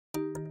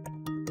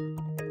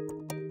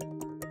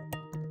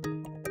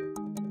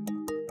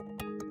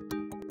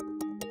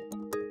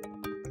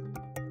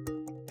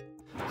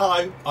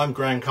Hello, I'm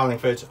Graham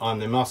Cullingford. I'm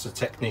the Master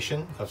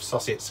Technician of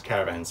Sussex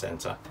Caravan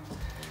Centre.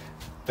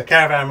 The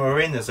caravan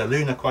we're in is a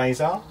Lunar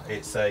Quasar.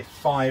 It's a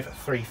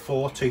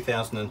 534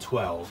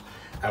 2012,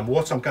 and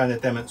what I'm going to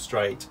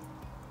demonstrate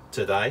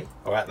today,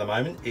 or at the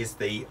moment, is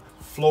the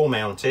floor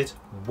mounted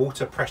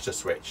water pressure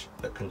switch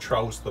that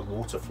controls the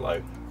water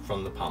flow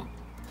from the pump.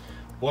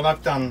 What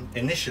I've done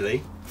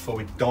initially, before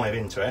we dive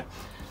into it,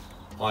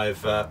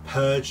 I've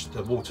purged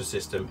the water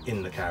system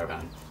in the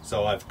caravan.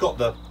 So I've got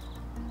the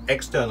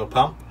external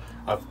pump,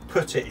 I've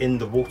put it in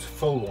the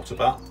full water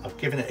butt, I've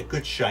given it a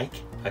good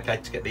shake, okay,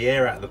 to get the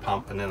air out of the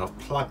pump, and then I've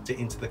plugged it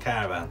into the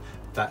caravan.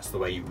 That's the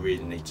way you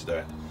really need to do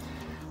it.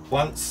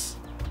 Once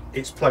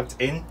it's plugged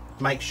in,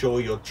 make sure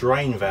your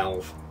drain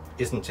valve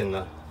isn't in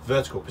the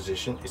vertical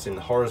position, it's in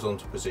the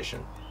horizontal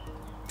position,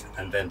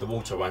 and then the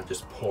water won't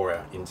just pour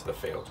out into the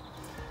field.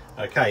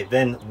 Okay,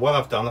 then what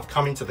I've done, I've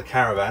come into the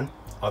caravan,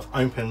 I've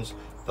opened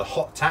the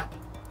hot tap,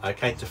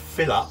 okay, to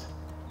fill up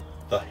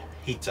the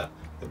heater,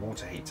 the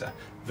water heater.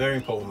 Very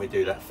important we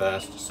do that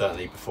first,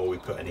 certainly before we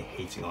put any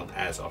heating on,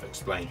 as I've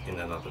explained in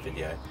another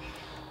video.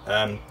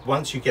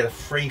 Once you get a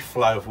free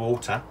flow of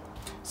water,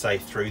 say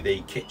through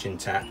the kitchen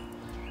tap,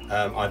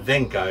 I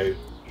then go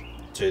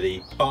to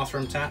the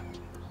bathroom tap,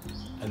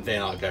 and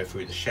then I go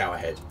through the shower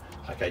head.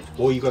 Okay,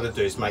 all you've got to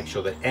do is make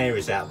sure the air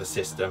is out of the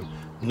system,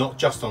 not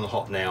just on the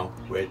hot now,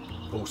 but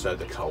also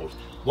the cold.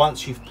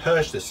 Once you've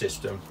purged the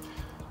system,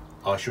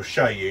 I shall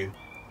show you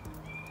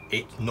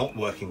it not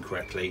working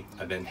correctly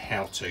and then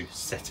how to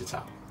set it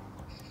up.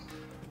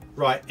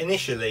 Right,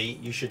 initially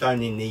you should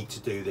only need to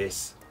do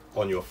this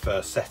on your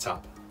first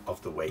setup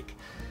of the week.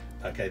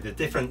 Okay, the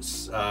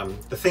difference,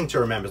 the thing to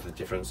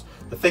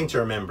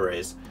remember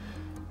is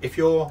if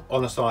you're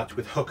on a site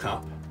with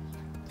hookup,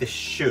 this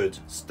should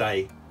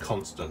stay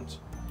constant.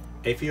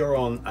 If you're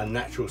on a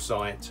natural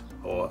site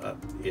or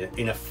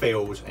in a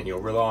field and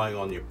you're relying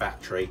on your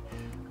battery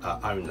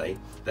only,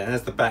 then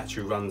as the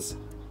battery runs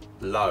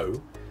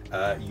low,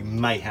 you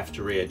may have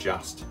to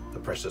readjust the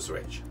pressure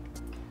switch.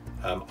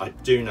 I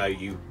do know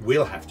you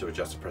will have to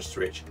adjust the pressure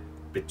switch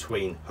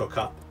between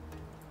hookup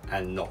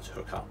and not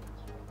hookup.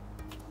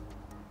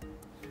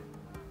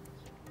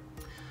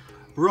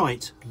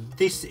 Right,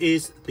 this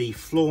is the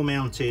floor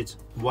mounted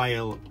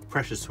whale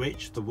pressure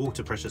switch, the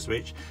water pressure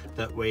switch,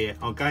 that we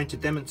are going to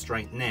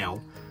demonstrate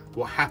now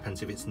what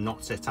happens if it's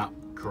not set up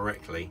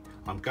correctly.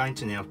 I'm going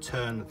to now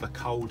turn the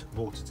cold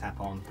water tap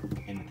on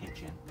in the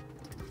kitchen.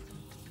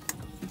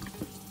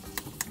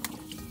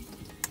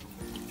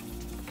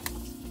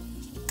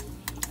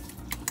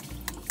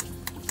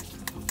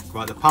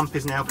 Right, the pump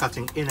is now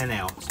cutting in and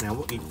out. Now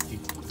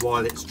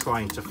while it's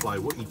trying to flow,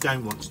 what you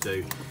don't want to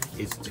do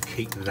is to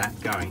keep that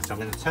going. So I'm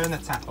going to turn the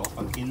tap off.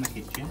 I'm in the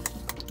kitchen.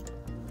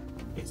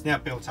 It's now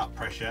built up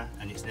pressure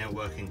and it's now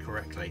working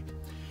correctly.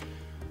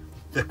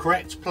 The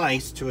correct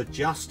place to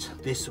adjust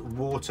this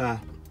water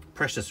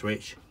pressure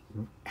switch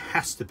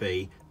has to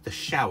be the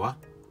shower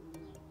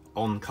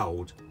on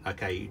cold.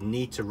 Okay, you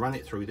need to run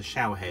it through the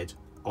shower head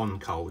on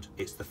cold.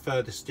 It's the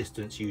furthest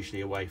distance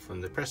usually away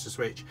from the pressure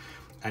switch,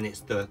 and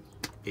it's the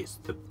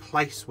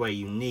place where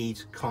you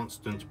need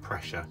constant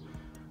pressure.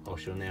 I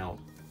shall now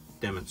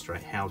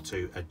demonstrate how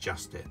to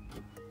adjust it.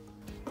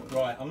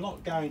 Right, I'm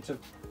not going to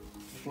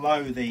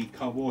flow the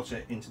cold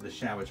water into the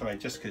shower tray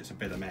just because it's a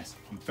bit of a mess.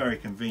 I'm very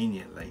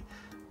conveniently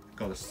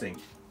got a sink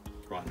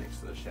right next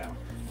to the shower.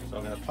 So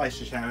I'm going to place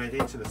the shower head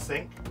into the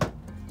sink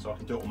so I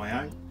can do it on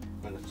my own.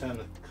 I'm going to turn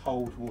the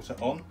cold water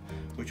on,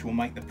 which will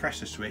make the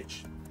pressure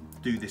switch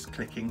do this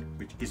clicking,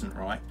 which isn't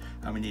right,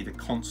 and we need a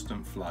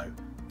constant flow.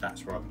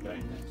 That's where I'm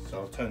going next.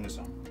 So I'll turn this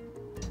on.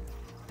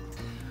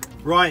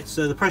 Right,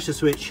 so the pressure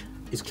switch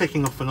is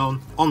clicking off and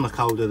on the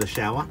cold of the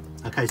shower.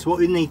 Okay, so what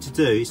we need to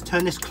do is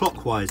turn this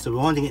clockwise, so we're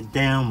winding it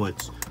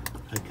downwards.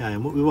 Okay,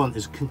 and what we want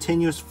is a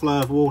continuous flow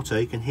of water.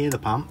 You can hear the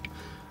pump,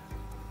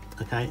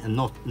 okay, and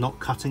not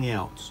cutting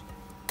out.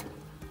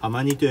 I'm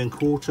only doing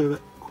quarter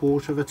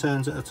of a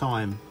turns at a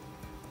time.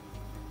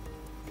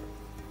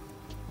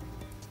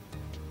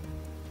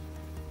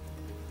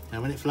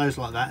 Now when it flows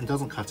like that and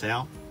doesn't cut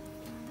out,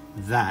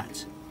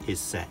 that is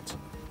set.